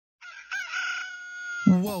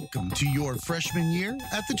Welcome to your freshman year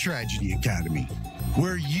at the Tragedy Academy,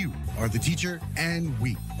 where you are the teacher and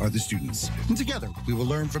we are the students. And together, we will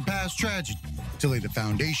learn from past tragedy to lay the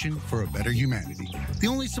foundation for a better humanity. The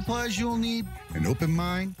only supplies you'll need, an open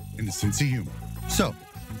mind and a sense of humor. So,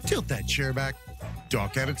 tilt that chair back,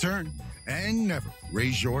 talk out of turn, and never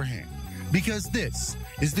raise your hand. Because this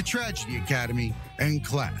is the Tragedy Academy and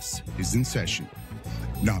class is in session.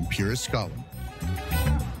 Non-purist scholar.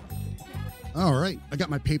 All right. I got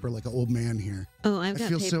my paper like an old man here. Oh, I've got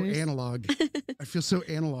papers. papers. So analog. I feel so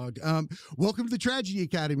analog. Welcome to the Tragedy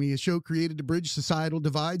Academy, a show created to bridge societal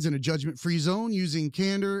divides in a judgment-free zone using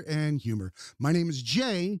candor and humor. My name is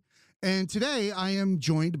Jay, and today I am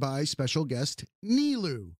joined by special guest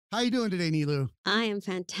Niloo. How you doing today, Niloo? I am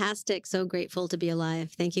fantastic. So grateful to be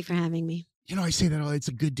alive. Thank you for having me. You know, I say that it's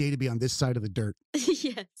a good day to be on this side of the dirt.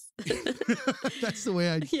 Yes. That's the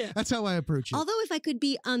way that's how I approach it. Although if I could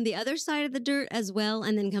be on the other side of the dirt as well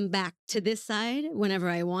and then come back to this side whenever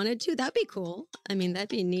I wanted to, that'd be cool. I mean, that'd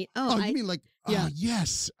be neat. You mean like, yeah.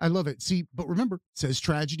 Yes, I love it. See, but remember, it says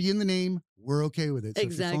tragedy in the name. We're okay with it. So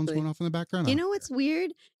exactly. If your phone's going off in the background. You know what's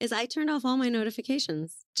weird is I turned off all my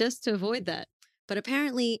notifications just to avoid that. But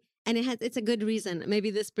apparently, and it's a good reason.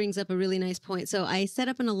 Maybe this brings up a really nice point. So I set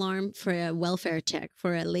up an alarm for a welfare check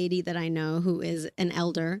for a lady that I know who is an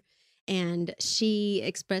elder. And she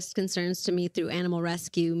expressed concerns to me through animal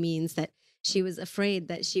rescue, means that she was afraid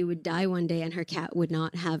that she would die one day and her cat would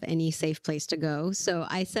not have any safe place to go. So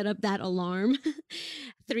I set up that alarm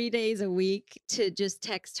 3 days a week to just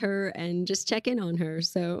text her and just check in on her.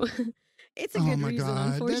 So it's a good reason,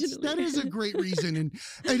 unfortunately. That is a great reason. And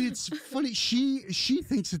it's funny. She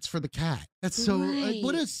thinks it's for the cat. That's so, right.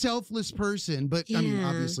 What a selfless person. But I mean,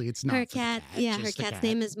 obviously it's not her for cat. The cat. Her cat's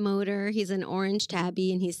name is Motor. He's an orange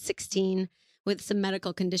tabby and he's 16 with some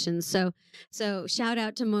medical conditions. So shout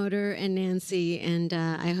out to Motor and Nancy. And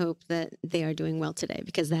I hope that they are doing well today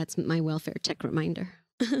because that's my welfare check reminder.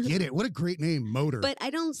 Get it? What a great name, Motor. But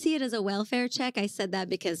I don't see it as a welfare check. I said that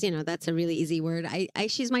because, that's a really easy word.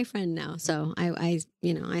 She's my friend now. So I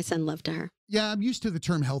send love to her. Yeah, I'm used to the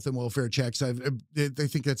term health and welfare checks. I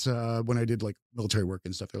think that's when I did like military work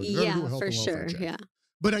and stuff. Like, yeah, for sure. Yeah.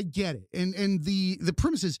 But I get it. And the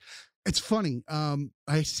premise is, it's funny.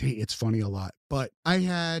 I say it's funny a lot, but I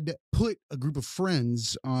had put a group of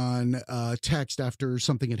friends on text after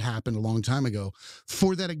something had happened a long time ago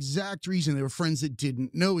for that exact reason. They were friends that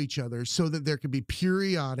didn't know each other so that there could be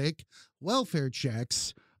periodic welfare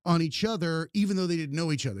checks on each other, even though they didn't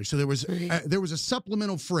know each other. So there was a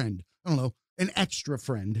supplemental friend. I don't know, an extra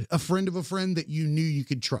friend, a friend of a friend that you knew you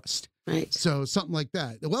could trust. Right. So something like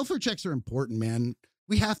that. The welfare checks are important, man.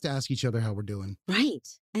 We have to ask each other how we're doing. Right.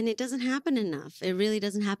 And it doesn't happen enough. It really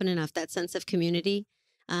doesn't happen enough. That sense of community.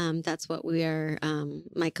 That's what we are,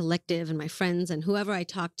 my collective and my friends and whoever I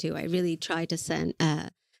talk to, I really try to send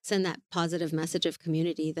that positive message of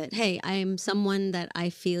community that, hey, I'm someone that I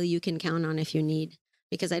feel you can count on if you need,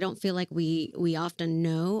 because I don't feel like we often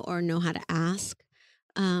know how to ask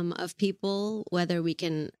of people, whether we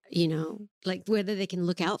can, whether they can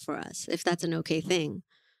look out for us, if that's an okay thing.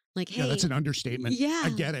 Like, hey, that's an understatement. Yeah, I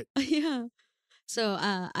get it. Yeah. So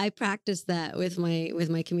I practice that with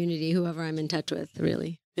my community, whoever I'm in touch with,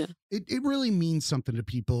 really. Yeah. It really means something to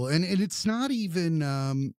people. And it's not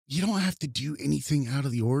even, you don't have to do anything out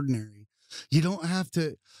of the ordinary. You don't have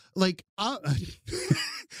to, like, I'll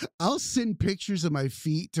send pictures of my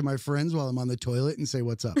feet to my friends while I'm on the toilet and say,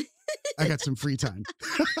 what's up? I got some free time.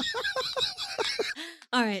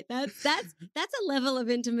 All right, that's a level of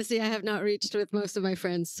intimacy I have not reached with most of my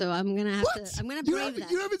friends. So I'm gonna brave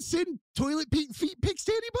that. You haven't sent toilet feet pics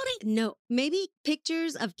to anybody? No, maybe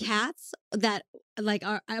pictures of cats that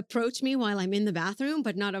approach me while I'm in the bathroom,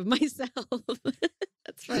 but not of myself.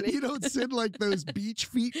 That's funny. You don't send like those beach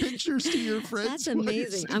feet pictures to your friends? That's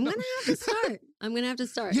amazing. I'm gonna have to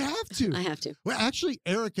start. You have to. I have to. Well, actually,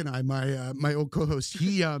 Eric and I, my old co-host,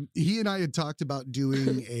 he and I had talked about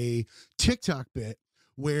doing a TikTok bit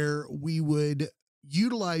where we would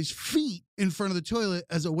utilize feet in front of the toilet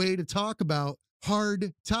as a way to talk about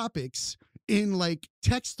hard topics in like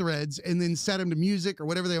text threads and then set them to music or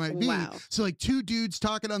whatever they might be. Wow. So like two dudes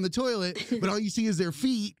talking on the toilet, but all you see is their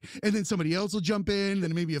feet, and then somebody else will jump in,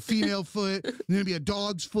 then maybe a female foot, and then maybe a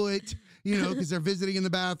dog's foot, because they're visiting in the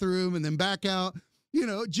bathroom, and then back out.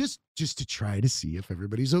 Just to try to see if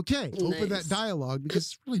everybody's okay. Nice. Open that dialogue because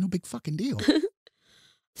it's really no big fucking deal.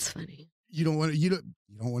 It's funny. You don't want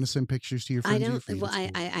to send pictures to your friends. I don't. Well,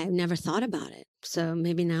 I've never thought about it. So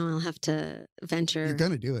maybe now I'll have to venture. You're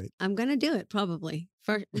gonna do it. I'm gonna do it. Probably.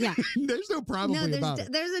 Yeah. There's no probably about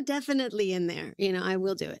it. There's a definitely in there. You know, I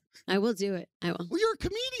will do it. I will do it. I will. Well, you're a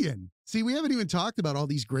comedian. See, we haven't even talked about all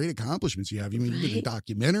these great accomplishments you have. You've been in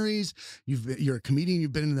documentaries. You're a comedian.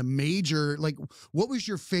 You've been in the major. Like, what was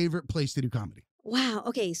your favorite place to do comedy? Wow.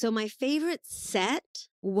 Okay. So my favorite set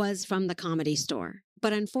was from the Comedy Store.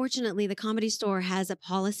 But unfortunately, the Comedy Store has a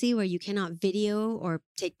policy where you cannot video or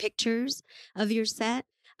take pictures of your set.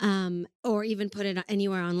 Or even put it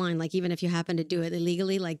anywhere online. Like even if you happen to do it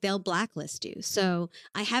illegally, like they'll blacklist you. So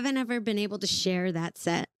I haven't ever been able to share that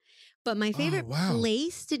set. But my favorite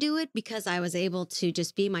place to do it, because I was able to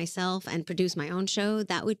just be myself and produce my own show,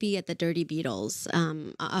 that would be at the Dirty Beatles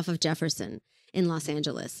off of Jefferson in Los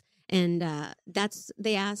Angeles. And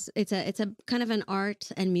it's a kind of an art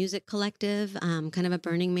and music collective, kind of a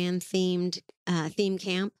Burning Man themed theme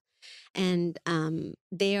camp. And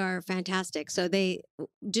they are fantastic. So they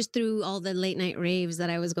just through all the late night raves that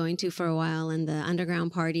I was going to for a while and the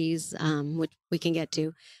underground parties, which we can get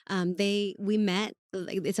to, we met.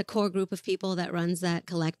 It's a core group of people that runs that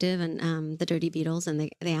collective and the Dirty Beatles, and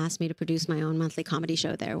they asked me to produce my own monthly comedy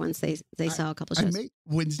show there once they saw a couple shows.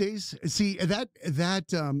 Wednesdays. See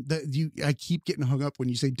I keep getting hung up when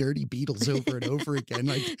you say Dirty Beatles over and over again.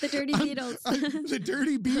 Like the Dirty Beatles, the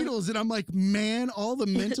Dirty Beatles, and I'm like, man, all the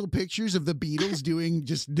mental pictures of the Beatles doing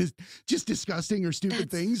just disgusting or stupid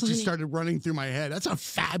things just started running through my head. That's a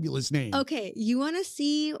fabulous name. Okay, you want to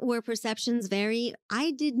see where perceptions vary?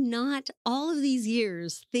 I did not all of these years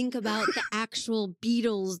think about the actual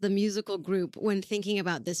Beatles, the musical group, when thinking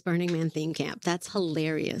about this Burning Man theme camp. That's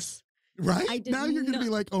hilarious. Right? Now you're going to be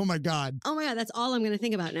like, oh my God. Oh my God, that's all I'm going to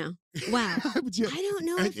think about now. Wow. I don't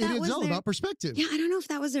know if that was all about perspective. Yeah, I don't know if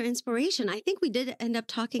that was their inspiration. I think we did end up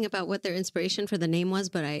talking about what their inspiration for the name was,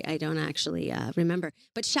 but I don't actually remember.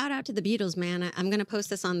 But shout out to the Beatles, man. I'm going to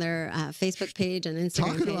post this on their Facebook page and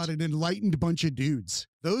Instagram Talking about an enlightened bunch of dudes.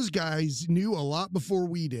 Those guys knew a lot before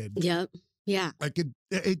we did. Yep. Yeah. Like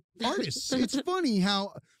artists. It's funny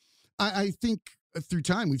how I think through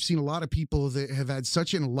time we've seen a lot of people that have had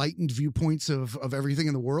such enlightened viewpoints of everything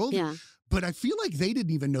in the world. Yeah. But I feel like they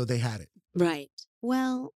didn't even know they had it. Right.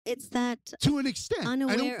 Well, it's that to an extent.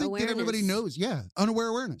 Unaware I don't think awareness. that everybody knows. Yeah. Unaware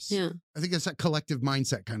awareness. Yeah. I think that's that collective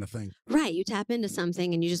mindset kind of thing. Right. You tap into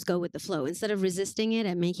something and you just go with the flow instead of resisting it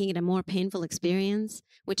and making it a more painful experience,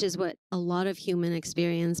 which is what a lot of human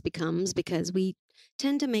experience becomes because we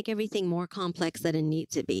tend to make everything more complex than it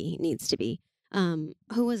needs to be.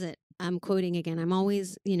 Who was it? I'm quoting again. I'm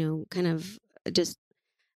always, kind of just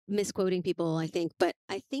misquoting people, I think, but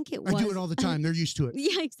I think it was. I do it all the time. They're used to it.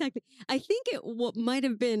 Yeah, exactly. I think it might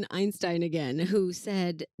have been Einstein again who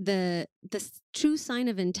said the true sign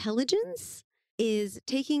of intelligence is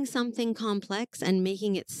taking something complex and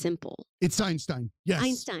making it simple. It's Einstein. Yes.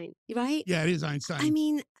 Einstein, right? Yeah, it is Einstein. I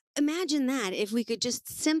mean, imagine that if we could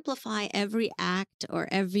just simplify every act or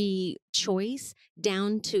every choice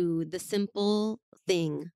down to the simple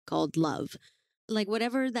thing called love. Like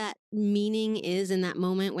whatever that meaning is in that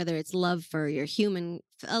moment, whether it's love for your human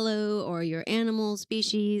fellow or your animal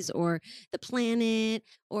species or the planet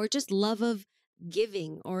or just love of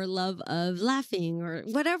giving or love of laughing or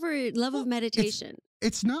whatever, love of meditation.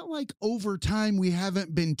 It's not like over time we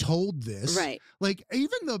haven't been told this. Right. Like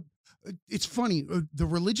even it's funny, the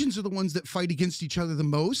religions are the ones that fight against each other the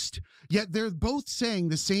most, yet they're both saying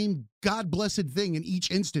the same God-blessed thing in each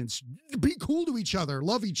instance. Be cool to each other,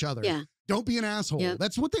 love each other. Yeah. Don't be an asshole. Yep.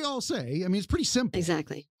 That's what they all say. I mean, it's pretty simple.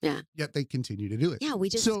 Exactly. Yeah. Yet they continue to do it. Yeah, we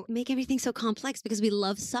just make everything so complex because we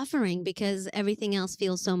love suffering because everything else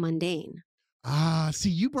feels so mundane. See,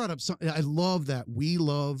 you brought up something. I love that. We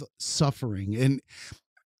love suffering. And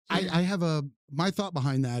I have my thought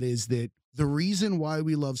behind that is that the reason why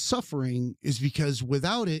we love suffering is because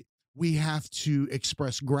without it, we have to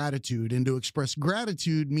express gratitude. And to express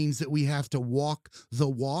gratitude means that we have to walk the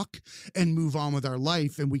walk and move on with our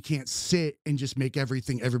life. And we can't sit and just make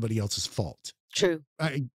everything everybody else's fault. True.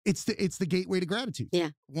 It's the gateway to gratitude.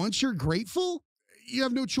 Yeah. Once you're grateful, you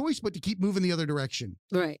have no choice but to keep moving the other direction.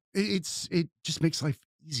 Right. It just makes life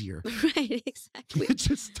easier. Right, exactly.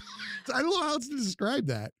 I don't know how else to describe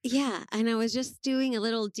that. Yeah, and I was just doing a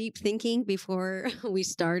little deep thinking before we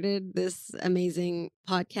started this amazing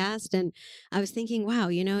podcast, and I was thinking, wow,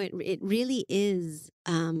 it really is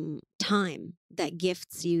time that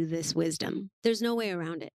gifts you this wisdom. There's no way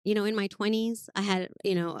around it. In my 20s, I had,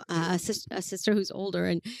 a sister who's older,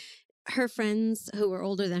 and her friends who were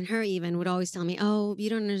older than her even would always tell me, oh, you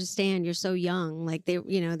don't understand. You're so young. Like they were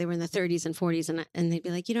in their 30s and 40s and they'd be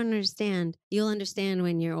like, you don't understand. You'll understand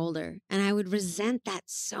when you're older. And I would resent that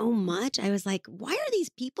so much. I was like, why are these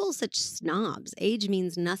people such snobs? Age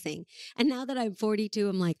means nothing. And now that I'm 42,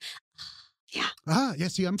 I'm like, Yeah,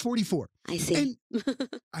 see, I'm 44. I see. And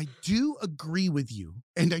I do agree with you,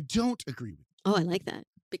 and I don't agree with you. Oh, I like that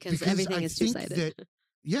because everything I is think two-sided.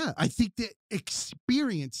 I think that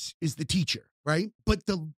experience is the teacher, right? But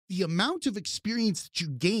the amount of experience that you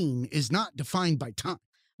gain is not defined by time.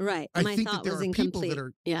 Right. I My think thought that there was are people incomplete.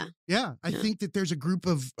 that are, Yeah. I think that there's a group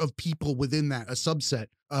of people within that, a subset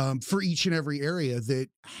for each and every area that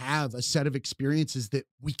have a set of experiences that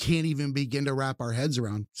we can't even begin to wrap our heads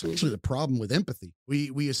around. It's actually the problem with empathy.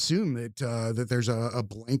 We assume that that there's a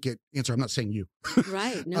blanket answer. I'm not saying you.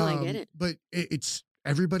 Right. No, I get it. But it's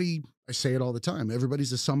everybody, I say it all the time. Everybody's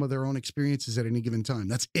the sum of their own experiences at any given time.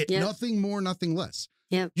 That's it. Yep. Nothing more, nothing less.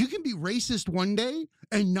 Yeah. You can be racist one day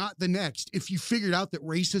and not the next. If you figured out that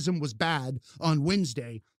racism was bad on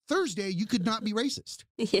Wednesday, Thursday, you could not be racist.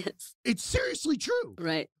 Yes. It's seriously true.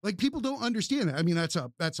 Right. Like, people don't understand that. I mean, that's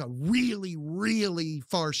a really, really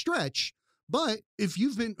far stretch. But if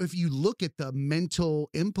you look at the mental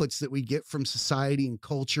inputs that we get from society and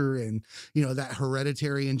culture and, that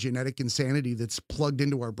hereditary and genetic insanity that's plugged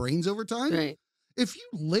into our brains over time. Right. If you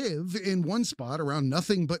live in one spot around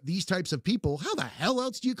nothing but these types of people, how the hell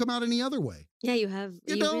else do you come out any other way? Yeah, you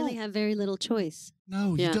really have very little choice.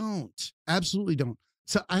 No, you don't. Absolutely don't.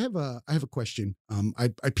 So I have a question. I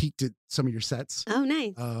peeked at some of your sets. Oh,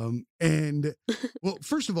 nice. And well,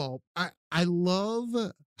 first of all, I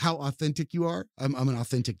love how authentic you are. I'm an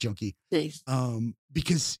authentic junkie. Nice.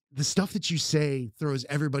 Because the stuff that you say throws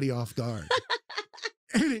everybody off guard.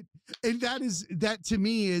 And that to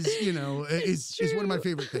me is is one of my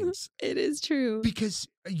favorite things. It is true. Because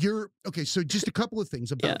okay, so just a couple of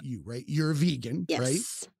things about you, right? You're a vegan,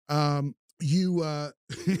 yes. right? You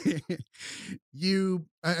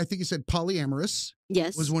I think you said polyamorous.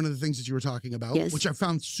 Yes. Was one of the things that you were talking about, which I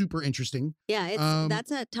found super interesting. Yeah, that's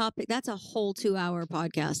a topic. That's a whole 2-hour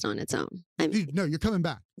podcast on its own. Dude, no, you're coming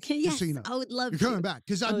back. Yes, just so you know. I would love You're to. coming back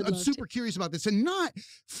because I'm super curious about this, and not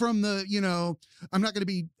from the I'm not going to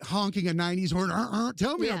be honking a 90s horn.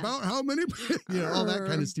 Tell me about how many, all that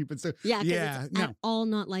kind of stupid stuff. Yeah, it's at all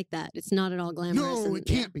not like that. It's not at all glamorous. No, it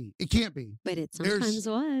can't be. It can't be. But it sometimes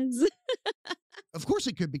was. Of course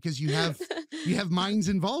it could, because you have minds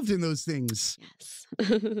involved in those things. Yes.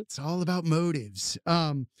 It's all about motives.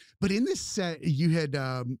 But in this set, you had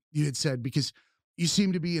said, because you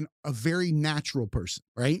seem to be a very natural person,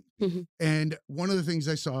 right? Mm-hmm. And one of the things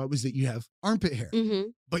I saw was that you have armpit hair. Mm-hmm.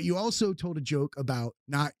 But you also told a joke about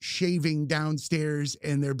not shaving downstairs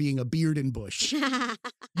and there being a beard and bush.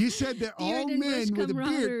 You said that all men with a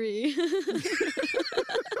beard.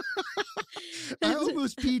 I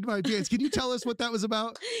almost peed my pants. Can you tell us what that was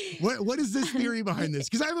about? What is this theory behind this?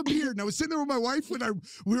 Because I have a beard, and I was sitting there with my wife when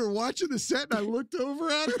we were watching the set, and I looked over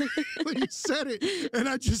at her when you said it, and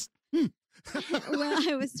I just. Well,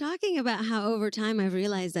 I was talking about how over time I've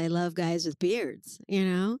realized I love guys with beards,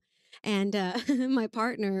 And my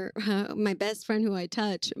partner, my best friend who I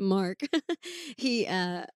touch, Mark, he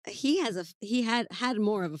had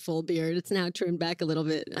more of a full beard. It's now trimmed back a little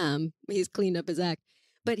bit. He's cleaned up his act.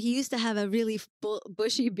 But he used to have a really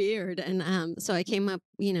bushy beard. And so I came up,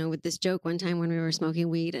 with this joke one time when we were smoking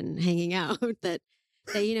weed and hanging out that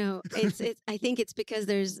it's I think it's because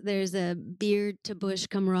there's a beard to bush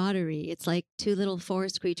camaraderie. It's like two little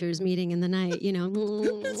forest creatures meeting in the night,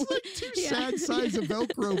 It's like two sad sides of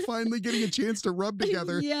Velcro finally getting a chance to rub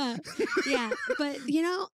together. Yeah. But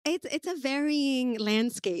it's a varying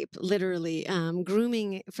landscape, literally.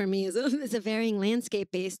 Grooming for me is a varying landscape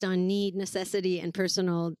based on need, necessity, and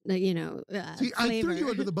personal, See, flavor. I threw you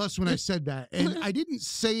under the bus when I said that, and I didn't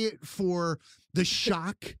say it for the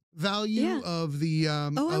shock value of the I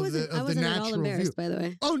wasn't at all embarrassed, by the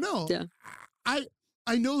way. Oh no. Yeah.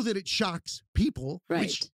 I know that it shocks people,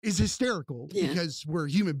 which is hysterical because we're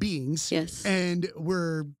human beings. Yes. And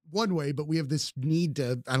we're one way, but we have this need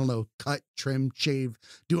to, I don't know, cut, trim, shave,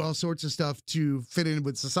 do all sorts of stuff to fit in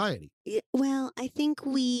with society. Well, I think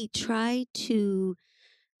we try to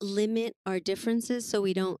limit our differences so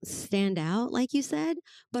we don't stand out, like you said,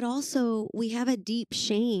 but also we have a deep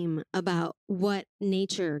shame about what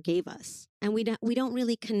nature gave us, and we don't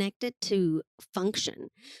really connect it to function.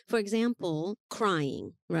 For example,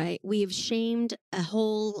 crying, right? We've shamed a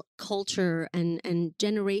whole culture and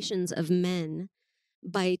generations of men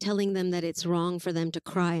by telling them that it's wrong for them to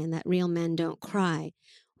cry and that real men don't cry.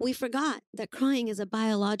 We forgot that crying is a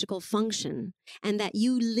biological function and that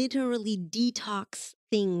you literally detox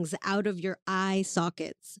things out of your eye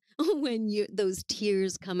sockets when those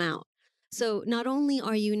tears come out. So not only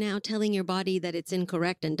are you now telling your body that it's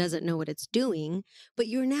incorrect and doesn't know what it's doing, but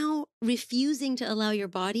you're now refusing to allow your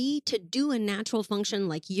body to do a natural function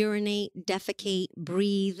like urinate, defecate,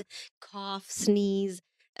 breathe, cough, sneeze.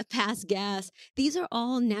 pass gas. These are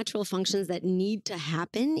all natural functions that need to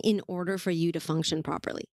happen in order for you to function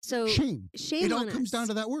properly. So Shame. shame It all on comes down us.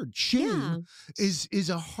 to that word. Shame Yeah. is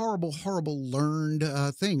a horrible, horrible learned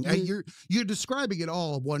thing. You're describing it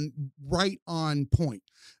all right on point.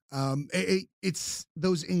 It's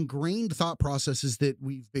those ingrained thought processes that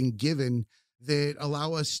we've been given that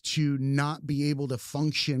allow us to not be able to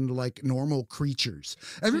function like normal creatures.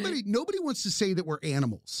 Nobody wants to say that we're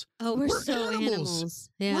animals. Oh, we're so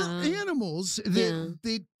animals. Yeah. We're animals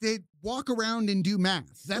that walk around and do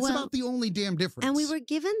math. That's about the only damn difference. And we were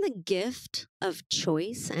given the gift of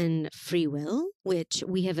choice and free will, which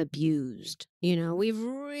we have abused. You know, we've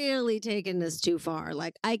really taken this too far.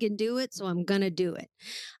 Like, I can do it, so I'm going to do it.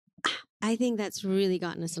 I think that's really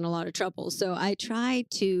gotten us in a lot of trouble. So I try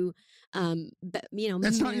to,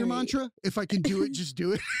 that's not your mantra. If I can do it, just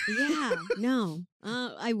do it. Yeah, no,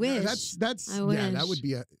 I wish. I wish. That would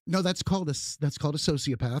be that's called a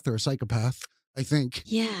sociopath or a psychopath, I think.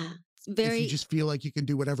 Yeah. Very. If you just feel like you can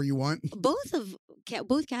do whatever you want.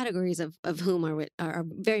 Both categories of whom are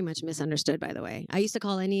very much misunderstood. By the way, I used to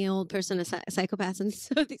call any old person a psychopath and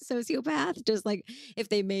sociopath, just like if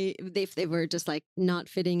they were just like not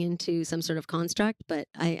fitting into some sort of construct. But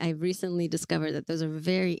I recently discovered that those are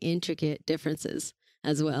very intricate differences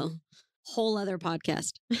as well. Whole other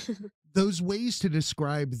podcast. Those ways to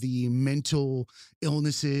describe the mental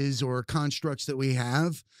illnesses or constructs that we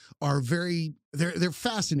have are they're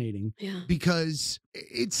fascinating. Yeah. Because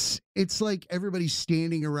it's like everybody's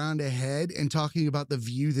standing around a head and talking about the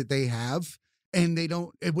view that they have, and they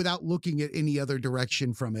don't, without looking at any other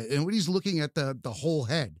direction from it. And everybody's looking at the whole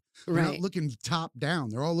head. They're not looking top down.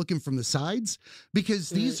 They're all looking from the sides, because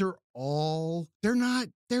these are all, they're not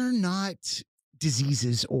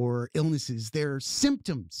diseases or illnesses. They're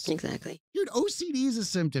symptoms. Exactly. Dude, OCD is a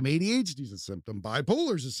symptom. ADHD is a symptom.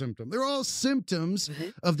 Bipolar is a symptom. They're all symptoms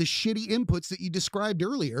of the shitty inputs that you described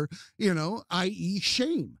earlier, i.e.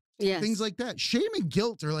 shame. Yes. Things like that. Shame and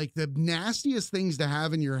guilt are like the nastiest things to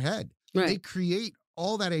have in your head. Right. They create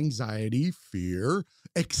all that anxiety, fear,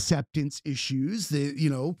 acceptance issues,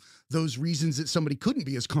 those reasons that somebody couldn't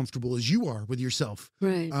be as comfortable as you are with yourself.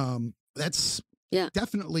 Right. That's Yeah.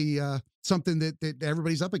 definitely something that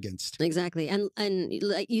everybody's up against. Exactly. And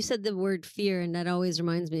like you said the word fear, and that always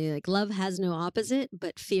reminds me, like, love has no opposite,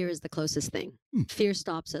 but fear is the closest thing. Fear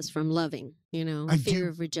stops us from loving, fear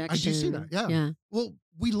of rejection. I do see that. Yeah. Yeah. Well,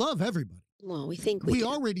 we love everybody. Well, we think we do.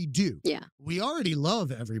 already do. Yeah. We already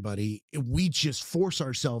love everybody. We just force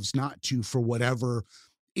ourselves not to for whatever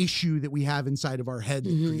issue that we have inside of our head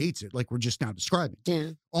that creates it, like we're just now describing.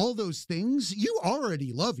 Yeah. All those things, you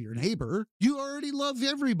already love your neighbor. You already love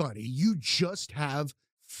everybody. You just have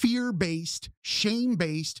fear-based,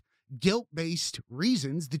 shame-based, guilt-based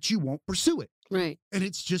reasons that you won't pursue it. Right. And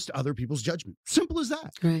it's just other people's judgment. Simple as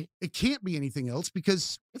that. Right. It can't be anything else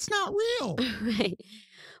because it's not real. Right.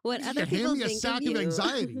 What other people hand me a think sack of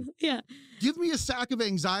anxiety. Yeah. Give me a sack of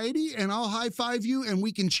anxiety and I'll high five you and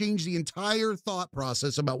we can change the entire thought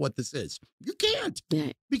process about what this is. You can't.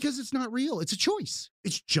 Yeah. Because it's not real. It's a choice.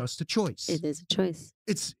 It's just a choice. It is a choice.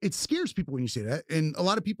 It scares people when you say that. And a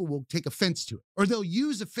lot of people will take offense to it, or they'll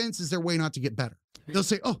use offense as their way not to get better. Right. They'll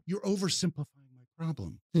say, oh, you're oversimplifying my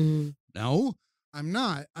problem. No, I'm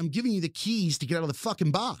not. I'm giving you the keys to get out of the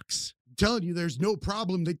fucking box. I'm telling you there's no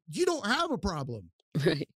problem, that you don't have a problem.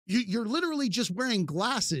 Right. You're literally just wearing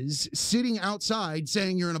glasses, sitting outside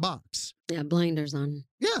saying you're in a box. Yeah. Blinders on.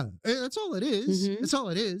 Yeah. That's all it is. That's all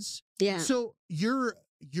it is. Yeah. So you're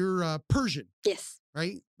Persian. Yes.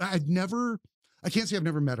 Right? I can't say I've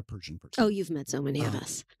never met a Persian person. Oh, you've met so many of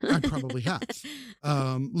us. I probably have.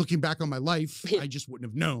 Looking back on my life, I just wouldn't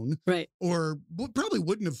have known. Right. Or probably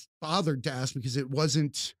wouldn't have bothered to ask because it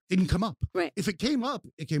didn't come up. Right. If it came up,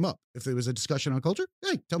 it came up. If there was a discussion on culture,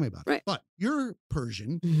 hey, tell me about it. Right. But you're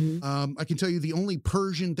Persian. I can tell you the only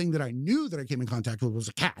Persian thing that I knew that I came in contact with was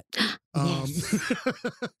a cat. Yes.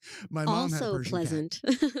 My mom had a also Persian pleasant.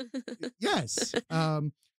 cat. Yes.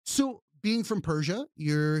 So being from Persia,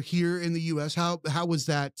 you're here in the U.S. How was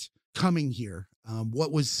that coming here?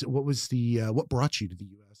 What brought you to the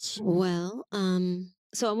U.S.? Well,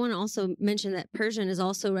 so I want to also mention that Persian is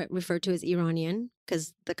also referred to as Iranian,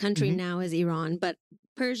 because the country now is Iran, but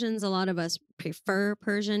Persians, a lot of us prefer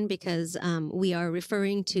Persian because we are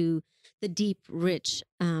referring to the deep, rich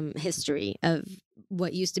history of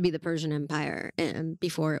what used to be the Persian Empire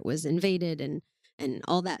before it was invaded and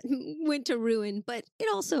all that went to ruin, but it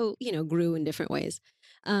also, grew in different ways.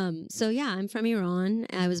 So yeah, I'm from Iran.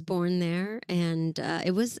 I was born there, and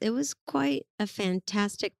it was quite a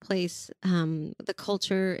fantastic place. The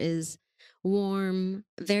culture is warm,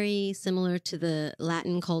 very similar to the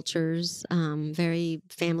Latin cultures, very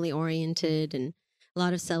family oriented and a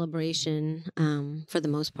lot of celebration. For the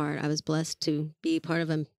most part, I was blessed to be part of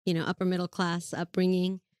a upper middle class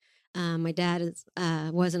upbringing. My dad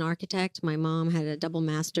was an architect. My mom had a double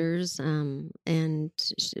master's, and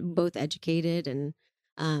both educated and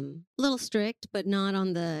a little strict, but not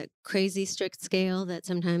on the crazy strict scale that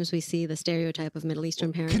sometimes we see the stereotype of Middle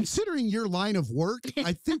Eastern parents. Considering your line of work,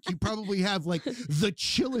 I think you probably have like the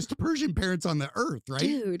chillest Persian parents on the earth, right?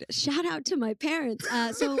 Dude, shout out to my parents.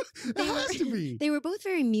 So they were both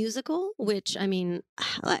very musical, which I mean,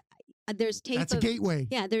 there's tape. That's a gateway.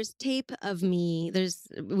 Yeah, there's tape of me.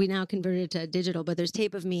 We now converted to digital, but there's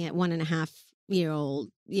tape of me at 1.5-year-old,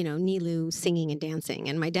 Niloo singing and dancing,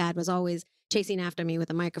 and my dad was always chasing after me with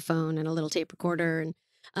a microphone and a little tape recorder,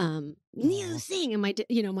 and Niloo sing, and my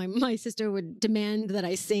sister would demand that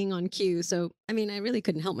I sing on cue. So I mean, I really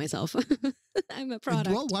couldn't help myself. I'm a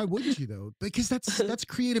product. Well, why wouldn't you though? Because that's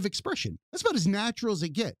creative expression. That's about as natural as it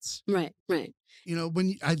gets. Right. I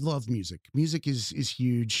love music. Music is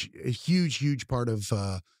huge, a huge part of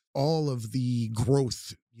all of the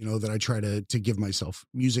growth, that I try to give myself.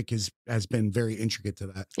 Music has been very intricate to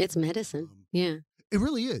that. It's medicine. Yeah. It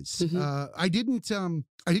really is. Mm-hmm. I didn't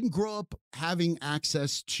grow up having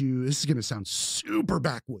access to, this is going to sound super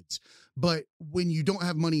backwoods, but when you don't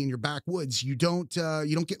have money in your backwoods, you don't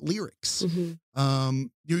get lyrics. Mm-hmm.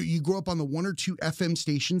 You grow up on the 1 or 2 FM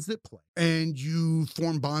stations that play, and you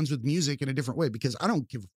form bonds with music in a different way, because I don't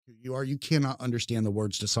give who you are. You cannot understand the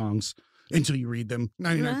words to songs until you read them.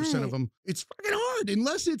 99% of them. It's fucking hard,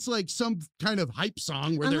 unless it's like some kind of hype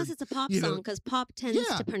song. Unless it's a pop song, because pop tends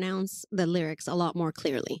to pronounce the lyrics a lot more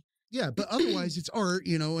clearly. Yeah, but otherwise it's art,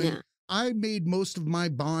 and I made most of my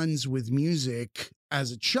bonds with music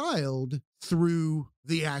as a child through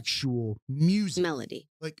the actual music. Melody.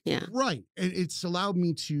 Right. And it's allowed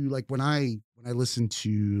me to, like, when I listen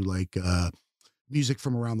to like music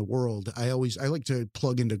from around the world, I like to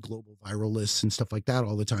plug into global viral lists and stuff like that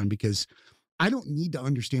all the time, because I don't need to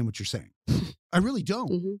understand what you're saying. I really don't.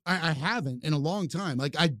 Mm-hmm. I haven't in a long time.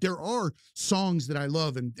 Like, there are songs that I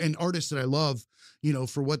love and artists that I love,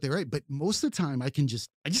 for what they write. But most of the time I just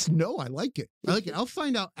know I like it. I like it. I'll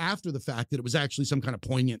find out after the fact that it was actually some kind of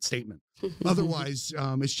poignant statement. Otherwise,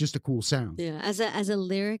 it's just a cool sound. Yeah. As a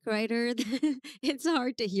lyric writer, it's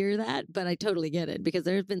hard to hear that, but I totally get it, because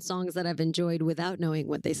there have been songs that I've enjoyed without knowing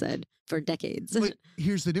what they said for decades. But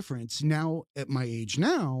here's the difference. Now, at my age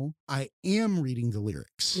now, I am reading the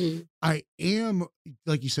lyrics. Mm. I am,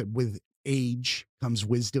 like you said, with age comes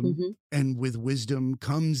wisdom, Mm-hmm. and with wisdom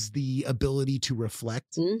comes the ability to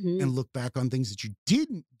reflect Mm-hmm. and look back on things that you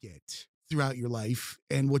didn't get throughout your life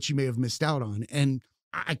and what you may have missed out on. And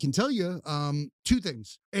I can tell you 2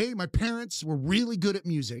 things. A, my parents were really good at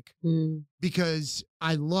music, because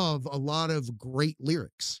I love a lot of great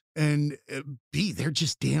lyrics. And B, they're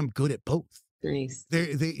just damn good at both. Nice.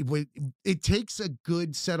 It takes a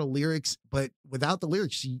good set of lyrics, but without the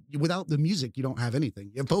lyrics, without the music, you don't have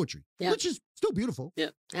anything. You have poetry, which is still beautiful. Yeah,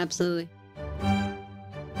 absolutely.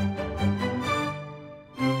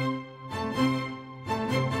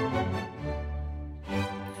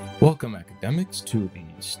 Welcome, academics, to the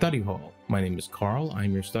study hall. My name is Carl.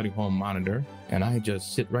 I'm your study hall monitor, and I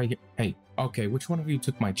just sit right here. Hey, okay, which one of you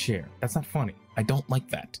took my chair? That's not funny. I don't like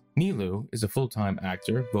that. Niloo is a full-time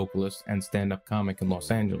actor, vocalist, and stand-up comic in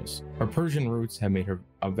Los Angeles. Her Persian roots have made her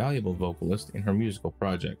a valuable vocalist in her musical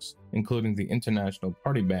projects, including the international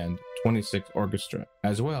party band 26 Orchestra,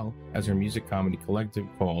 as well as her music comedy collective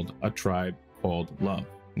called A Tribe Called Love.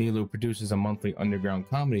 Niloo produces a monthly underground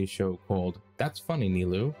comedy show called That's Funny,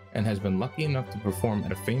 Niloo, and has been lucky enough to perform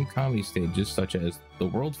at famed comedy stages such as the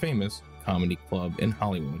world-famous Comedy Club in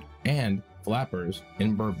Hollywood and Flappers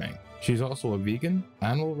in Burbank. She's also a vegan,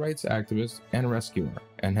 animal rights activist, and rescuer,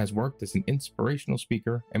 and has worked as an inspirational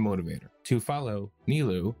speaker and motivator. To follow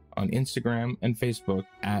Niloo on Instagram and Facebook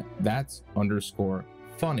at that's_funny_Niloo,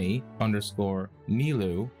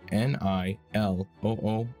 NILOO,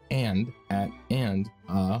 and at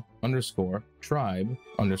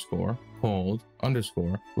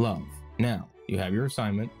 _tribe_called_love. Now, you have your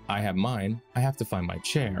assignment, I have mine, I have to find my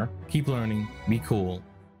chair, keep learning, be cool,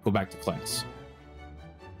 go back to class.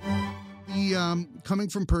 Coming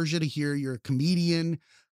from Persia to here, you're a comedian.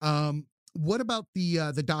 What about the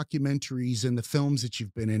documentaries and the films that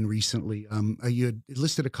you've been in recently? You had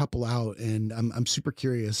listed a couple out, and I'm super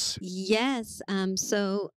curious. Yes.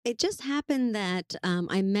 So it just happened that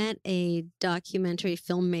I met a documentary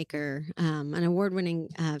filmmaker, an award-winning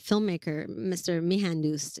filmmaker, Mr.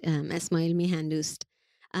 Mihandust, Esmail Mihandust.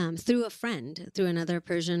 through a friend, through another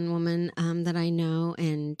Persian woman that I know.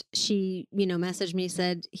 And she, messaged me,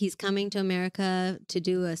 said he's coming to America to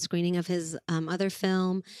do a screening of his other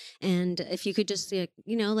film. And if you could just,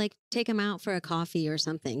 like take him out for a coffee or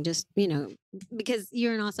something, just, because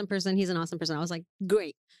you're an awesome person. He's an awesome person. I was like,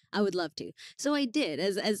 great. I would love to. So I did,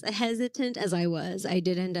 as hesitant as I was, I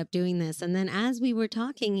did end up doing this. And then as we were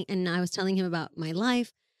talking and I was telling him about my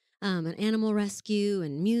life, and animal rescue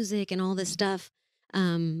and music and all this stuff,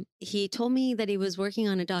 he told me that he was working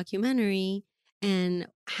on a documentary, and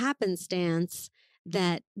happenstance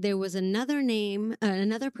that there was another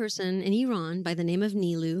person in Iran by the name of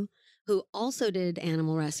Niloo who also did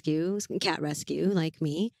animal rescue, cat rescue like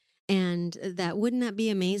me. And that wouldn't that be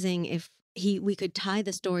amazing if we could tie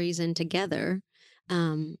the stories in together,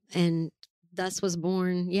 and thus was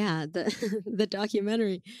born, the the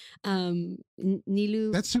documentary,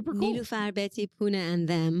 Niloo. That's super cool. Nilüfer, Betty, Puna, and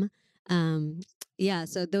them.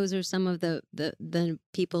 So those are some of the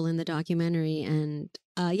people in the documentary, and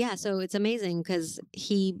so it's amazing because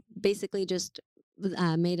he basically just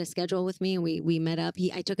made a schedule with me, and we met up.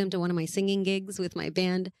 I took him to one of my singing gigs with my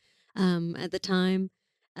band at the time.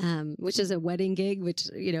 Which is a wedding gig, which,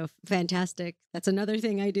 fantastic. That's another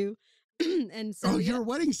thing I do. And so, you're a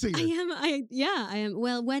wedding singer. I am.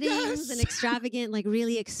 Well, weddings and extravagant, like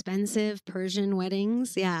really expensive Persian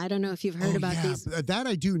weddings. Yeah. I don't know if you've heard about these. That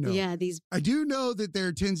I do know. Yeah. I do know that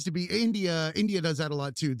there tends to be India does that a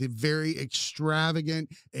lot too. The very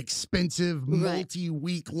extravagant, expensive,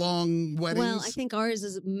 multi-week long weddings. Well, I think ours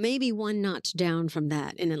is maybe one notch down from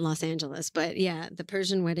that in Los Angeles. But yeah, the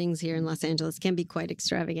Persian weddings here in Los Angeles can be quite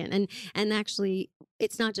extravagant. And actually,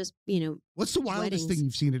 it's not just, what's the wildest thing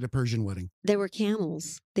you've seen at a Persian wedding? There were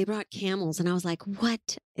camels. They brought camels, and I was like,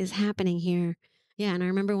 what is happening here? Yeah, and I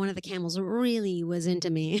remember one of the camels really was into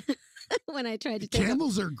me when I tried to take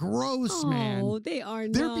Camels are gross, man. Oh, they are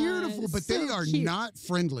not. They're beautiful, but so they are cute. Not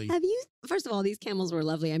friendly. First of all, these camels were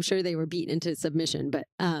lovely. I'm sure they were beaten into submission, but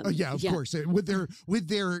of course. With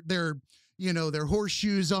their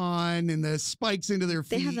horseshoes on and the spikes into their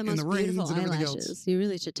feet. They have the most beautiful eyelashes. You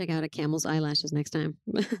really should check out a camel's eyelashes next time.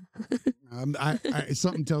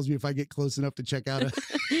 Something tells me if I get close enough to check out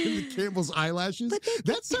the camel's eyelashes,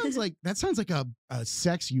 that sounds like a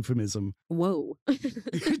sex euphemism. Whoa!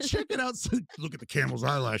 Check it out. Look at the camel's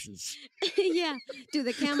eyelashes. Yeah. Do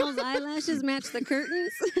the camel's eyelashes match the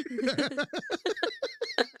curtains?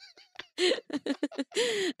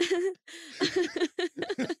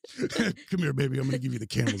 Come here, baby. I'm going to give you the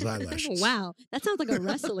camel's eyelashes. Wow. That sounds like a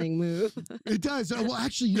wrestling move. It does. Well,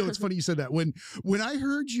 actually, it's funny you said that. When I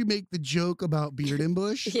heard you make the joke about Beard and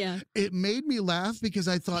Bush, it made me laugh because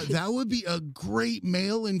I thought that would be a great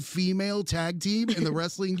male and female tag team in the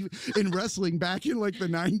wrestling back in like the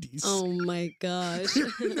 90s. Oh my gosh.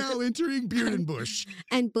 Now entering Beard and Bush.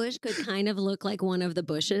 And Bush could kind of look like one of the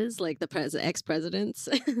Bushes, like the ex-presidents.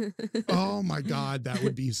 Oh my God, that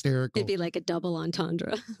would be hysterical. It'd be like a double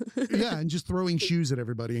entendre. Yeah, and just throwing shoes at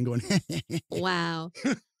everybody and going, wow.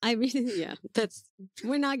 I mean,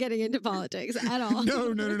 we're not getting into politics at all.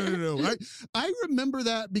 No. I remember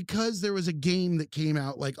that because there was a game that came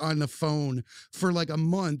out like on the phone for like a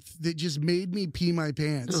month that just made me pee my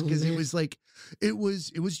pants because it was like, it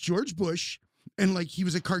was George Bush. And like he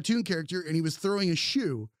was a cartoon character and he was throwing a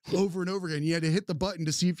shoe over and over again. You had to hit the button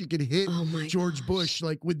to see if you could hit George Bush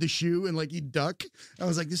like with the shoe and like he'd duck. I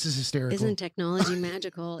was like, this is hysterical. Isn't technology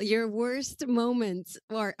magical? Your worst moments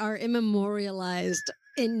are immemorialized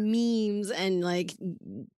in memes and like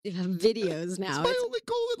videos now. It's my only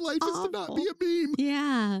goal in life is to not be a meme.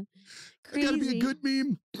 Yeah. Crazy. I gotta be a good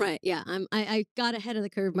meme. Right. Yeah. I got ahead of the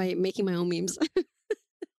curve by making my own memes.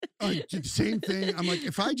 Same thing. I'm like,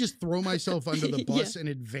 if I just throw myself under the bus in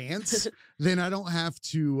advance, then I don't have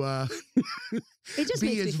to it just be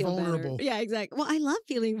makes as me feel vulnerable. Better. Yeah, exactly. Well, I love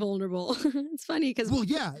feeling vulnerable. It's funny because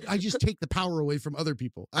I just take the power away from other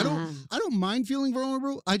people. I don't mind feeling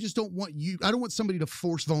vulnerable. I just don't want I don't want somebody to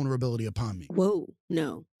force vulnerability upon me. Whoa,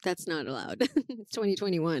 no, that's not allowed. It's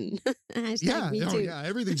 2021. Hashtag me too. Yeah,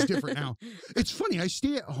 everything's different now. It's funny. I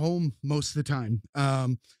stay at home most of the time.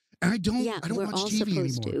 And I don't watch TV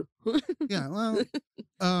anymore. Yeah, well,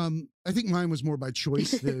 I think mine was more by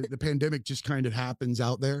choice. The pandemic just kind of happens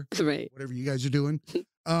out there. Right. Whatever you guys are doing.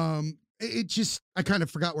 I kind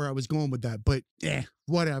of forgot where I was going with that, but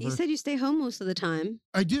whatever. You said you stay home most of the time.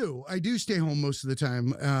 I do stay home most of the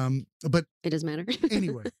time. But it doesn't matter.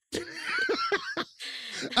 Anyway.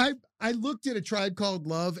 I looked at A Tribe Called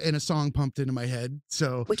Love and a song pumped into my head.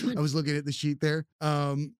 So which one? I was looking at the sheet there.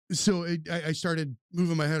 I started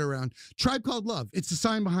moving my head around. Tribe Called Love. It's the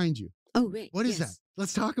sign behind you. Oh, right. What is yes. that?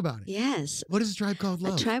 Let's talk about it. Yes. What is A Tribe Called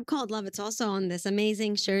Love? A Tribe Called Love. It's also on this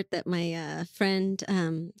amazing shirt that my friend,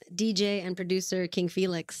 DJ and producer King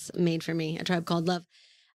Felix made for me. A Tribe Called Love.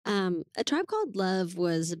 A Tribe Called Love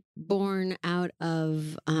was born out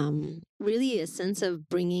of really a sense of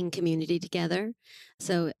bringing community together.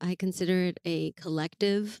 So I consider it a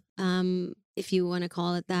collective, if you want to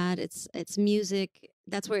call it that. It's music.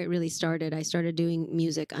 That's where it really started. I started doing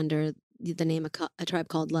music under the name of A Tribe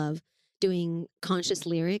Called Love, doing conscious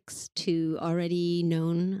lyrics to already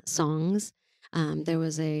known songs. There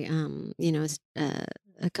was a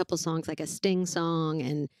couple songs like a Sting song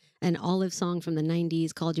and an Olive song from the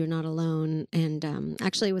 90s called You're Not Alone. And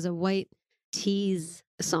actually it was a White Tees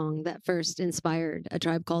song that first inspired A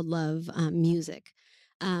Tribe Called Love music.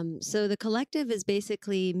 So the collective is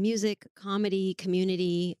basically music, comedy,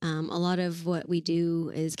 community. A lot of what we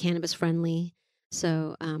do is cannabis friendly.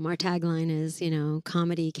 So our tagline is,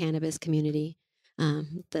 comedy, cannabis, community.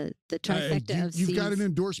 The trifecta of you've got Cs. an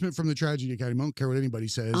endorsement from the Tragedy Academy. I don't care what anybody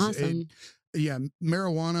says. Awesome. Yeah,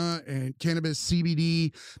 marijuana and cannabis,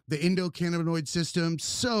 CBD, the endocannabinoid system,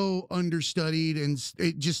 so understudied, and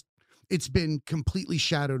it's been completely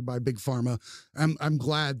shadowed by big pharma. I'm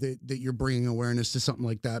glad that you're bringing awareness to something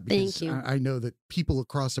like that, because Thank you. I know that people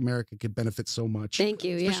across America could benefit so much. Thank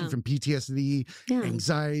you. Especially from PTSD, Yeah.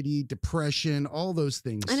 anxiety, depression, all those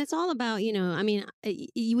things. And it's all about,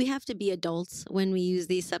 we have to be adults when we use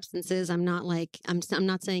these substances. I'm not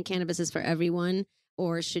saying cannabis is for everyone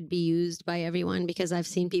or should be used by everyone, because I've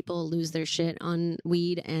seen people lose their shit on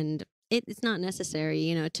weed, and it's not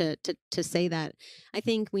necessary, to say that. I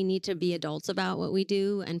think we need to be adults about what we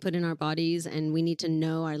do and put in our bodies, and we need to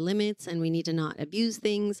know our limits, and we need to not abuse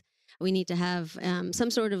things. We need to have some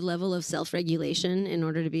sort of level of self-regulation in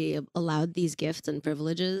order to be allowed these gifts and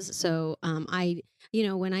privileges. So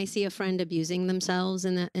when I see a friend abusing themselves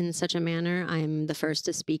in such a manner, I'm the first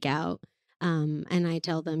to speak out. And I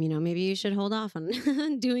tell them, maybe you should hold off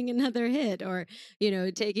on doing another hit or,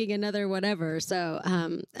 taking another whatever. So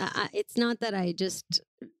it's not that I just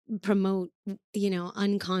promote,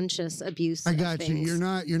 unconscious abuse. I got you. Things.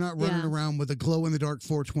 You're not running around with a glow in the dark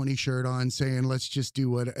 420 shirt on saying, let's just do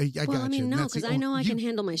what I got you. No, because I know I can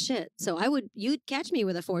handle my shit. So you'd catch me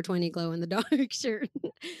with a 420 glow in the dark shirt.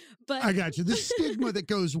 But I got you. The stigma that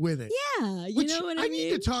goes with it. Yeah. You know what I mean? I need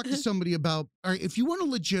to talk to somebody about, all right, if you want to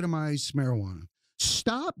legitimize marijuana,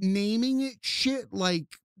 stop naming it shit like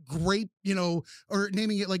grape, or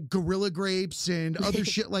naming it like Gorilla Grapes and other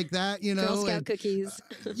shit like that, Girl Scout cookies.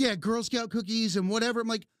 Yeah, Girl Scout cookies and whatever. I'm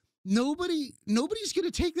like, nobody's going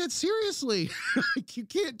to take that seriously. Like, you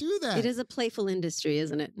can't do that. It is a playful industry,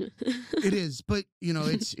 isn't it? It is, but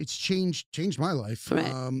it's changed my life.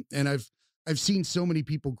 Right. And I've seen so many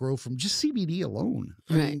people grow from just CBD alone.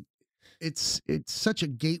 I mean, it's such a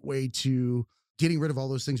gateway to getting rid of all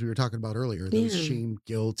those things we were talking about earlier, those shame,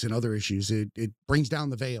 guilt, and other issues. It brings down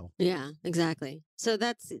the veil. Yeah, exactly. So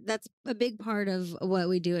that's a big part of what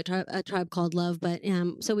we do at A Tribe Called Love. But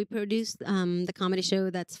so we produce the comedy show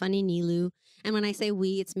That's Funny Niloo. And when I say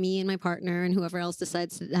we, it's me and my partner and whoever else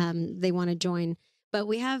decides they want to join. But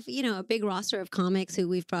we have, a big roster of comics who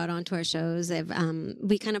we've brought onto our shows.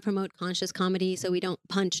 We kind of promote conscious comedy, so we don't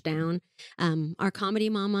punch down. Our comedy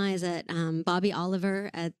mama is at Bobby Oliver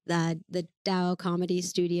at the Dow Comedy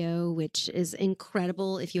Studio, which is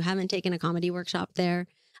incredible. If you haven't taken a comedy workshop there,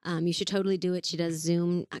 you should totally do it. She does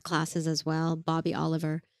Zoom classes as well. Bobby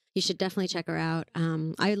Oliver. You should definitely check her out.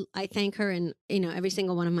 I thank her in every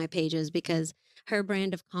single one of my pages, because her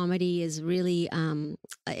brand of comedy is really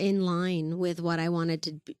in line with what I wanted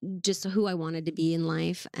to be, just who I wanted to be in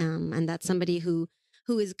life. And that's somebody who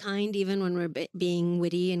is kind even when we're being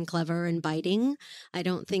witty and clever and biting. I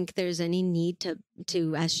don't think there's any need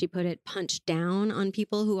to, as she put it, punch down on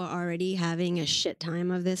people who are already having a shit time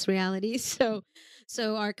of this reality.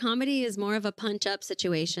 So our comedy is more of a punch up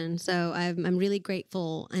situation. So I'm really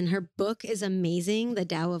grateful. And her book is amazing, The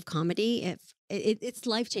Tao of Comedy. It's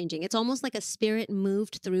life-changing. It's almost like a spirit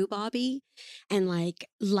moved through Bobby and like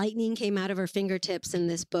lightning came out of her fingertips in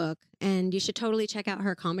this book. And you should totally check out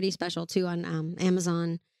her comedy special too on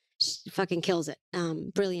Amazon. She fucking kills it.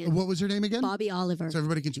 Brilliant. What was her name again? Bobby Oliver. So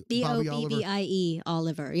everybody can Bobbie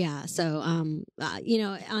Oliver. Yeah. So, on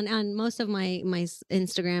most of my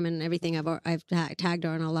Instagram and everything, I've tagged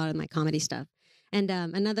her on a lot of my comedy stuff. And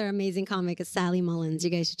another amazing comic is Sally Mullins. You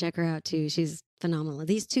guys should check her out too. She's phenomenal.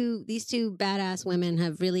 These two badass women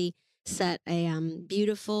have really set a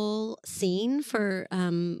beautiful scene for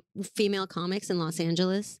female comics in Los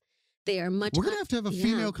Angeles. They are much. We're going to have a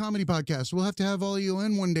female comedy podcast. We'll have to have all you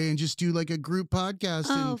in one day and just do like a group podcast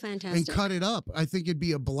fantastic. And cut it up. I think it'd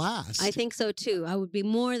be a blast. I think so too. I would be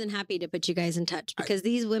more than happy to put you guys in touch because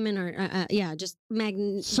these women are, just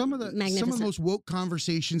magnificent. Some of the most woke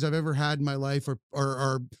conversations I've ever had in my life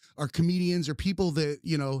are comedians or people that,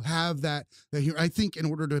 you know, have that. I think in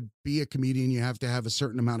order to be a comedian, you have to have a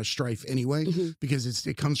certain amount of strife anyway, because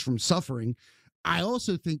it comes from suffering. I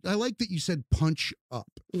also think I like that you said punch up.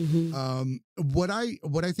 What I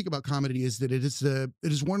think about comedy is that it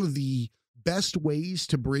is one of the best ways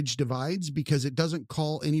to bridge divides because it doesn't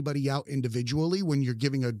call anybody out individually when you're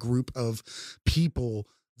giving a group of people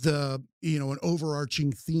an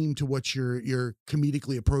overarching theme to what you're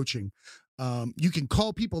comedically approaching. You can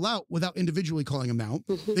call people out without individually calling them out.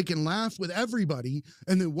 They can laugh with everybody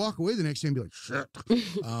and then walk away the next day and be like, shit,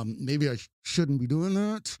 maybe I shouldn't be doing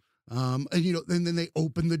that. And then they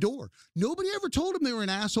open the door. Nobody ever told them they were an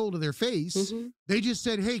asshole to their face. They just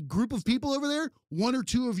said, hey, group of people over there, one or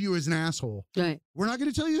two of you is an asshole. Right. We're not going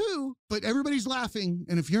to tell you who, but everybody's laughing.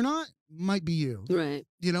 And if you're not, might be you. Right.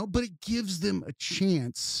 But it gives them a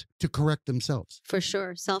chance to correct themselves. For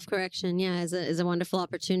sure. Self-correction, is a wonderful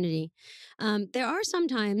opportunity. There are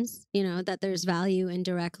sometimes, that there's value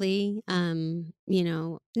indirectly,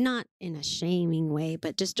 not in a shaming way,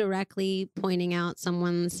 but just directly pointing out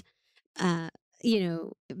someone's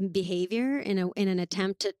behavior in an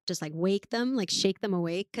attempt to just like wake them, like shake them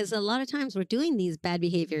awake. Because a lot of times we're doing these bad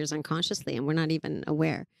behaviors unconsciously and we're not even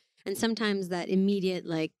aware. And sometimes that immediate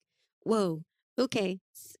like, whoa, okay,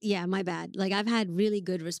 yeah, my bad. Like I've had really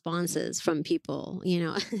good responses from people,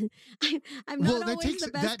 I'm not always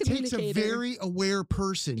the best communicator. That takes a very aware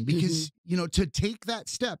person because, to take that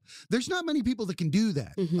step, there's not many people that can do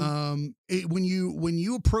that. When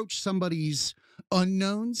you approach somebody's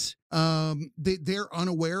unknowns they're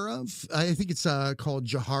unaware of, I think it's called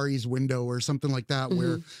Johari's window or something like that,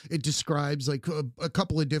 where it describes like a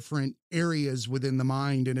couple of different areas within the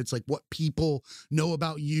mind, and it's like what people know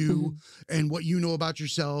about you and what you know about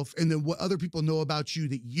yourself, and then what other people know about you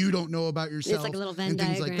that you don't know about yourself. It's like a little Venn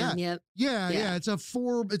diagram. Like that. Yep. Yeah. It's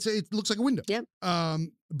it looks like a window. Yep.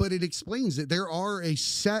 But it explains that there are a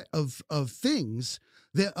set of things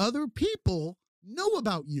that other people know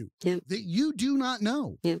about you that you do not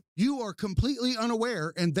know. You are completely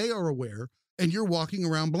unaware and they are aware, and you're walking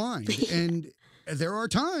around blind. And there are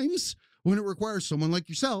times when it requires someone like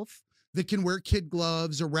yourself that can wear kid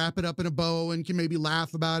gloves or wrap it up in a bow and can maybe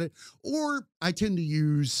laugh about it. Or I tend to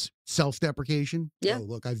use self-deprecation. Yeah. Oh,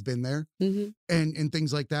 look, I've been there. And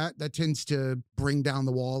things like that. That tends to bring down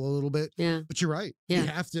the wall a little bit. Yeah. But you're right. Yeah. You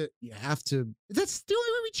have to. That's the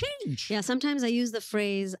only way we change. Yeah. Sometimes I use the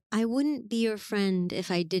phrase, I wouldn't be your friend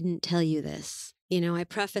if I didn't tell you this. I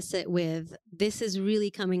preface it with, this is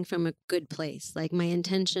really coming from a good place. Like my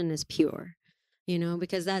intention is pure.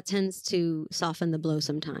 Because that tends to soften the blow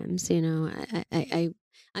sometimes.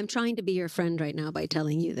 I'm trying to be your friend right now by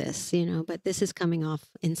telling you this, but this is coming off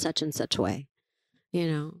in such and such way,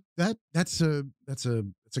 That's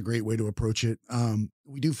a great way to approach it.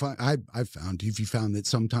 We do find, I've found, if you found that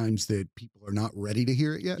sometimes that people are not ready to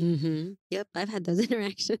hear it yet. Yep. I've had those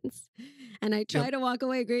interactions and I try to walk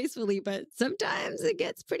away gracefully, but sometimes it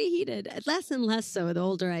gets pretty heated. Less and less so the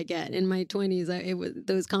older I get. In my 20s,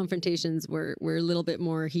 those confrontations were a little bit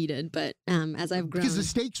more heated, but as I've grown. Because the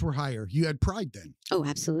stakes were higher. You had pride then. Oh,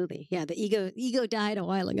 absolutely. Yeah. The ego died a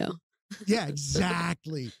while ago. Yeah,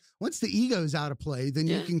 exactly. Once the ego's out of play, then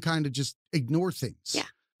you can kind of just ignore things. Yeah.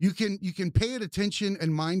 You can pay it attention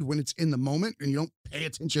and mind when it's in the moment, and you don't pay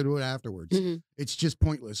attention to it afterwards. It's just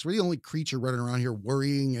pointless. We're the only creature running around here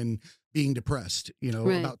worrying and being depressed,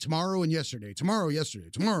 about tomorrow and yesterday, tomorrow,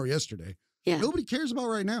 yesterday. Yeah. Nobody cares about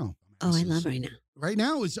right now. Oh, I love right now. Right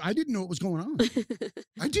now I didn't know what was going on.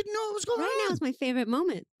 I didn't know what was going on. Right now is my favorite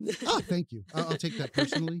moment. Oh, thank you. I'll take that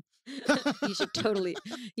personally. You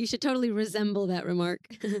should totally resemble that remark.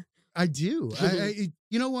 I do.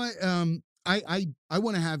 You know what? I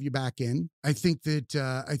want to have you back in. I think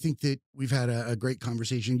that we've had a great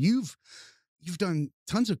conversation. You've done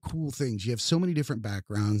tons of cool things. You have so many different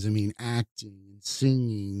backgrounds. I mean, acting and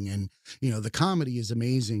singing, and the comedy is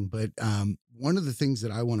amazing. But one of the things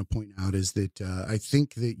that I want to point out is that I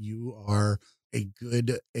think that you are a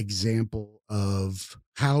good example of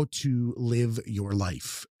how to live your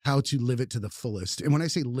life, how to live it to the fullest. And when I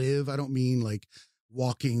say live, I don't mean like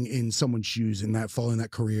walking in someone's shoes and following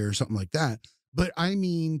that career or something like that. But I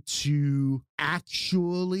mean to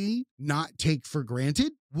actually not take for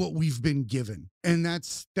granted what we've been given. And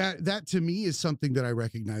that to me is something that I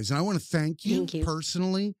recognize. And I want to thank you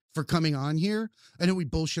personally for coming on here. I know we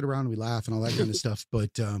bullshit around, we laugh and all that kind of stuff,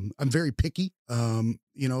 but I'm very picky,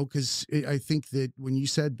 you know, because I think that when you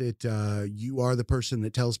said that you are the person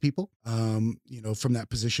that tells people, you know, from that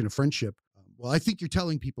position of friendship, well, I think you're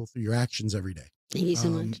telling people through your actions every day. Thank you so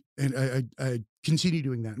much. And I continue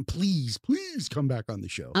doing that. And please come back on the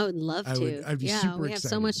show. I would love to. I'd be super we have excited.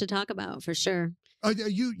 so much to talk about for sure.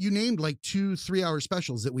 You named like 2-3 hour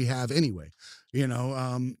specials that we have anyway. You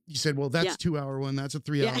know, you said, well, that's 2 hour one, that's a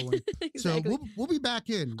 3 hour one. Exactly. So we'll be back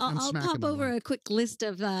in. I'll pop over a quick list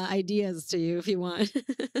of ideas to you if you want.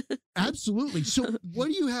 Absolutely. So what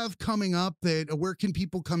do you have coming up? Where can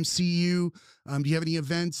people come see you? Do you have any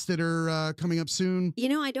events that are coming up soon? You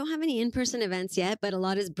know, I don't have any in-person events yet, but a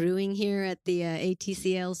lot is brewing here at the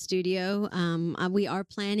ATCL studio. We are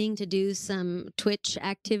planning to do some Twitch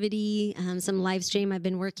activity, some live stream. I've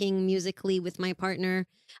been working musically with my partner,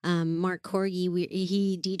 Mark Corgi.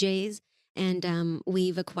 He DJs. And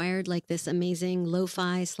we've acquired like this amazing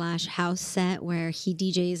lo-fi / house set where he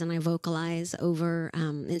DJs and I vocalize over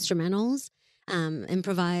instrumentals,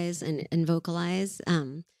 improvise and vocalize.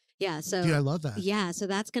 Yeah, so I love that. Yeah, so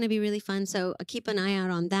that's going to be really fun. So keep an eye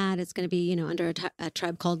out on that. It's going to be, you know, under a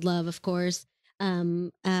Tribe Called Love, of course.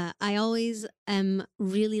 I always am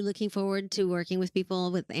really looking forward to working with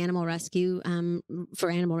people with animal rescue, for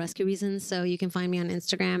animal rescue reasons. So you can find me on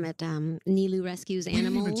Instagram at Niloo Rescues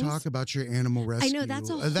Animals. We didn't even talk about your animal rescue. I know that's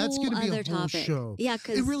a whole gonna be other a whole topic. show. Yeah,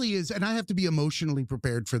 because it really is, and I have to be emotionally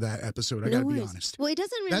prepared for that episode. I got to be honest. Well, it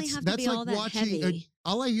doesn't really have to be all that heavy.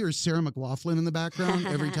 All I hear is Sarah McLachlan in the background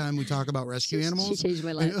every time we talk about rescue animals. She changed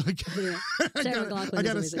my life. I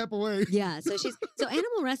gotta step away. Yeah, so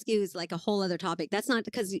animal rescue is like a whole other topic. That's not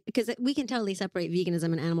because we can totally separate veganism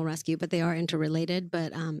and animal rescue, but they are interrelated.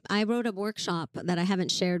 But I wrote a workshop that I haven't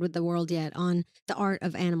shared with the world yet on the art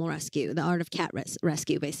of animal rescue, the art of cat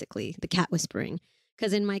rescue, basically the cat whispering.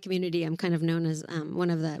 Because in my community, I'm kind of known as one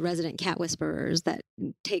of the resident cat whisperers that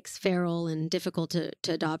takes feral and difficult to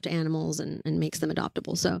adopt animals and makes them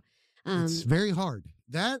adoptable. So it's very hard.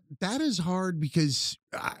 That is hard because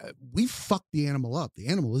we fucked the animal up. The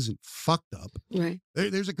animal isn't fucked up. Right.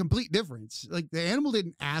 There's a complete difference. Like the animal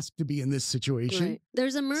didn't ask to be in this situation. Right.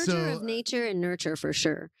 There's a merger of nature and nurture for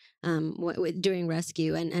sure during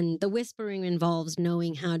rescue. And the whispering involves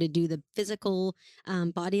knowing how to do the physical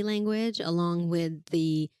body language along with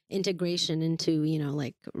the integration into, you know,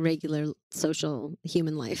 like regular social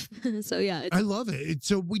human life. So yeah. I love it.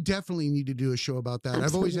 So we definitely need to do a show about that. Absolutely.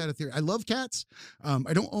 I've always had a theory. I love cats.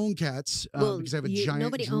 I don't own cats because I have a giant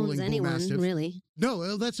nobody drooling owns bull anyone, mastiff. really.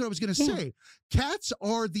 No, that's what I was going to say. Cats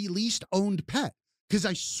are the least owned pet. Because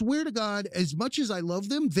I swear to God, as much as I love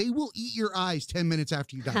them, they will eat your eyes 10 minutes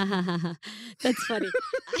after you die. That's funny.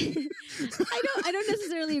 I don't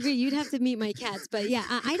necessarily agree. You'd have to meet my cats, but yeah,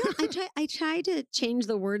 I try to change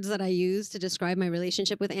the words that I use to describe my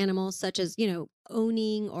relationship with animals, such as, you know,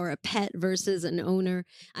 owning or a pet versus an owner.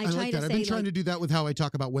 I try like that. to I've been trying to do that with how I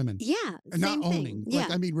talk about women. Yeah, and not owning. Yeah.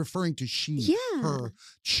 Like I mean, referring to she, her,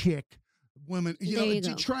 chick. Women, you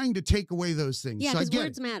know, trying to take away those things. Yeah, because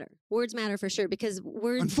words matter. Words matter for sure. Because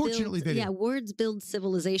words, unfortunately, words build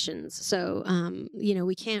civilizations. So, you know,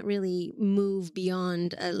 we can't really move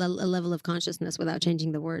beyond a level of consciousness without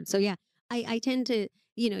changing the word. So, yeah, I tend to,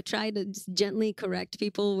 you know, try to just gently correct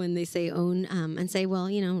people when they say own, and say, well,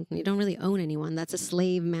 you know, you don't really own anyone. That's a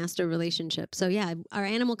slave-master relationship. So, yeah, our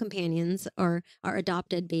animal companions are our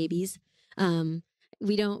adopted babies.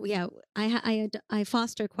 We don't, I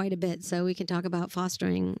foster quite a bit, so we can talk about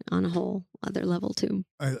fostering on a whole other level too.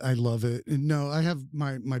 I love it. No, I have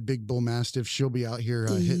my big bull mastiff. She'll be out here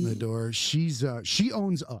hitting the door. She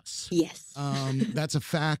owns us. Yes. That's a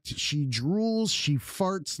fact. She drools. She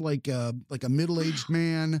farts like a middle-aged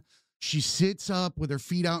man. She sits up with her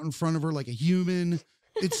feet out in front of her like a human.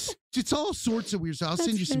 It's all sorts of weird stuff. I'll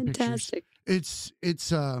send you some fantastic. pictures.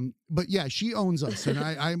 It's but yeah, she owns us, and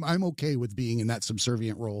I'm okay with being in that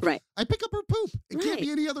subservient role. Right. I pick up her poop. It can't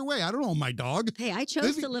be any other way. I don't own my dog. Hey, I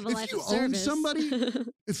chose to live a life of service.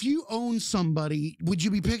 If you own somebody, would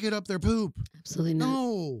you be picking up their poop? Absolutely not.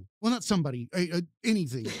 No. Well, not somebody.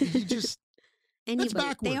 Anything. You just.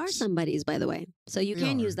 Anybody. They are somebodies, by the way. So you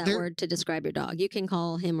can use that word to describe your dog. You can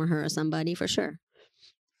call him or her a somebody for sure.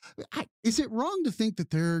 Is it wrong to think that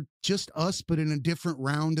they're just us, but in a different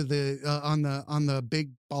round of the on the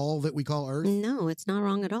big ball that we call Earth? No, it's not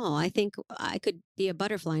wrong at all. I think I could be a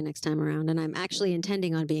butterfly next time around, and I'm actually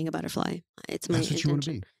intending on being a butterfly. It's my intention. You want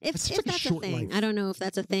to be. If that's a thing, life. I don't know if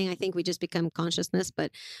that's a thing. I think we just become consciousness.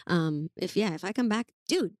 But if I come back,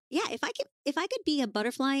 dude, yeah, if I could be a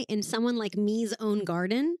butterfly in someone like me's own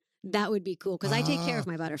garden. That would be cool because I take care of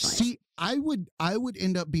my butterflies. See, I would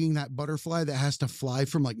end up being that butterfly that has to fly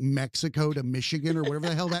from like Mexico to Michigan or whatever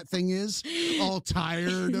the hell that thing is, all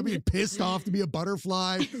tired. I'd be pissed off to be a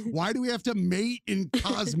butterfly. Why do we have to mate in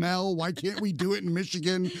Cozumel? Why can't we do it in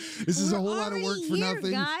Michigan? This is a whole lot of work for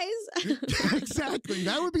nothing. Guys. Exactly.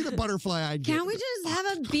 That would be the butterfly I'd get. Can't we just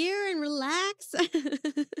have a beer and relax?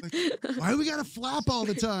 Why do we got to flap all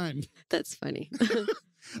the time? That's funny.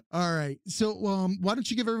 All right. So why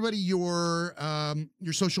don't you give everybody your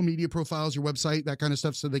social media profiles, your website, that kind of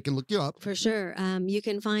stuff so they can look you up? For sure. You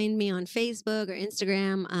can find me on Facebook or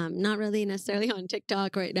Instagram. Not really necessarily on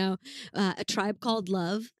TikTok right now. A Tribe Called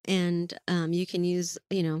Love. And you can use,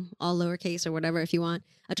 all lowercase or whatever if you want.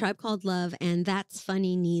 A Tribe Called Love. And That's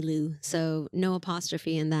Funny Niloo. So no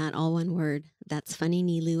apostrophe in that, all one word. That's Funny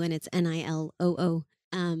Niloo. And it's Niloo.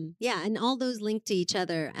 Yeah, and all those link to each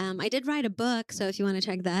other. I did write a book, so if you want to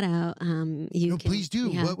check that out, you can. Please do.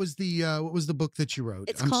 Yeah. What was the book that you wrote?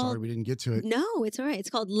 I'm sorry we didn't get to it. No, it's all right. It's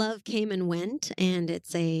called Love Came and Went, and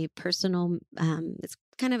it's a personal. It's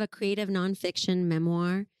kind of a creative nonfiction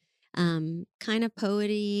memoir. Kind of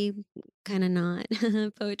poetry, kind of not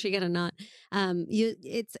poetry, kind of not.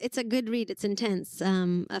 It's a good read. It's intense.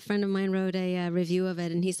 A friend of mine wrote a review of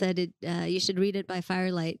it, and he said you should read it by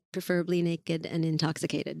firelight, preferably naked and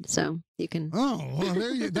intoxicated. So you can. Oh, well,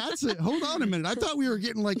 there you. That's it. Hold on a minute. I thought we were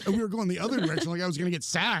getting we were going the other direction. Like I was going to get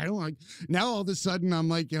sad. Like now all of a sudden I'm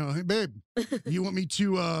like, hey babe, you want me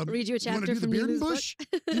to read you a chapter? You want to do the Bearden Bush?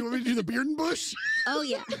 You want me to do the Bearden Bush? Oh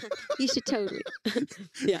yeah, you should totally.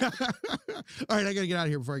 Yeah. All right, I got to get out of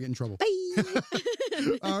here before I get in trouble. Bye.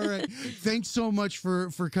 All right. Thanks so much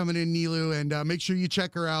for coming in, Niloo, and make sure you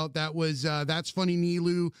check her out. That was That's Funny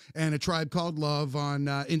Niloo and A Tribe Called Love on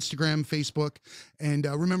Instagram, Facebook. And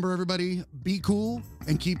remember, everybody, be cool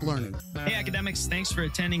and keep learning. Hey, academics, thanks for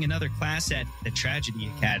attending another class at the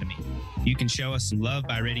Tragedy Academy. You can show us some love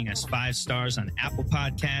by rating us 5 stars on Apple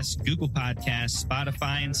Podcasts, Google Podcasts,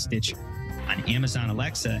 Spotify, and Stitcher. On Amazon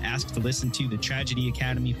Alexa, ask to listen to the Tragedy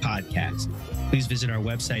Academy podcast. Please visit our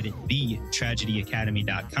website at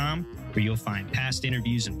thetragedyacademy.com, where you'll find past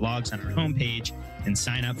interviews and blogs on our homepage, and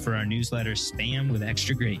sign up for our newsletter, Spam with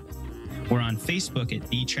Extra Gravy. We're on Facebook at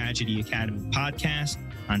The Tragedy Academy Podcast,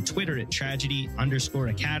 on Twitter at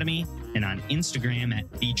Tragedy_Academy, and on Instagram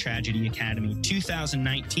at The Tragedy Academy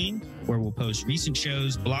 2019, where we'll post recent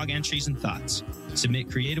shows, blog entries, and thoughts.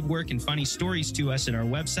 Submit creative work and funny stories to us at our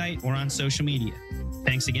website or on social media.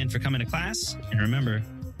 Thanks again for coming to class, and remember,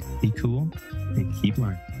 be cool and keep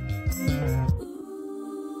learning.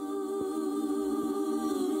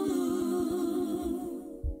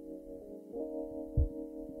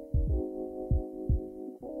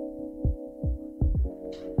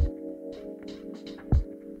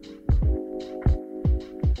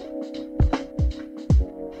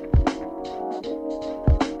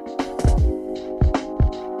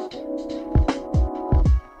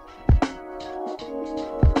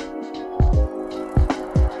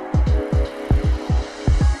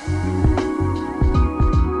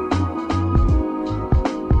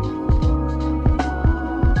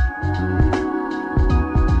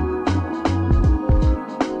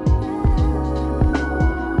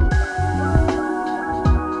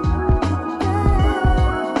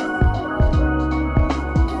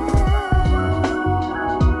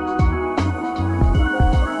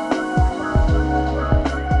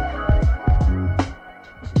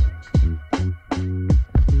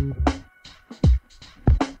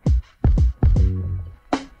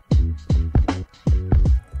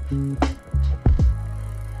 Mm-hmm.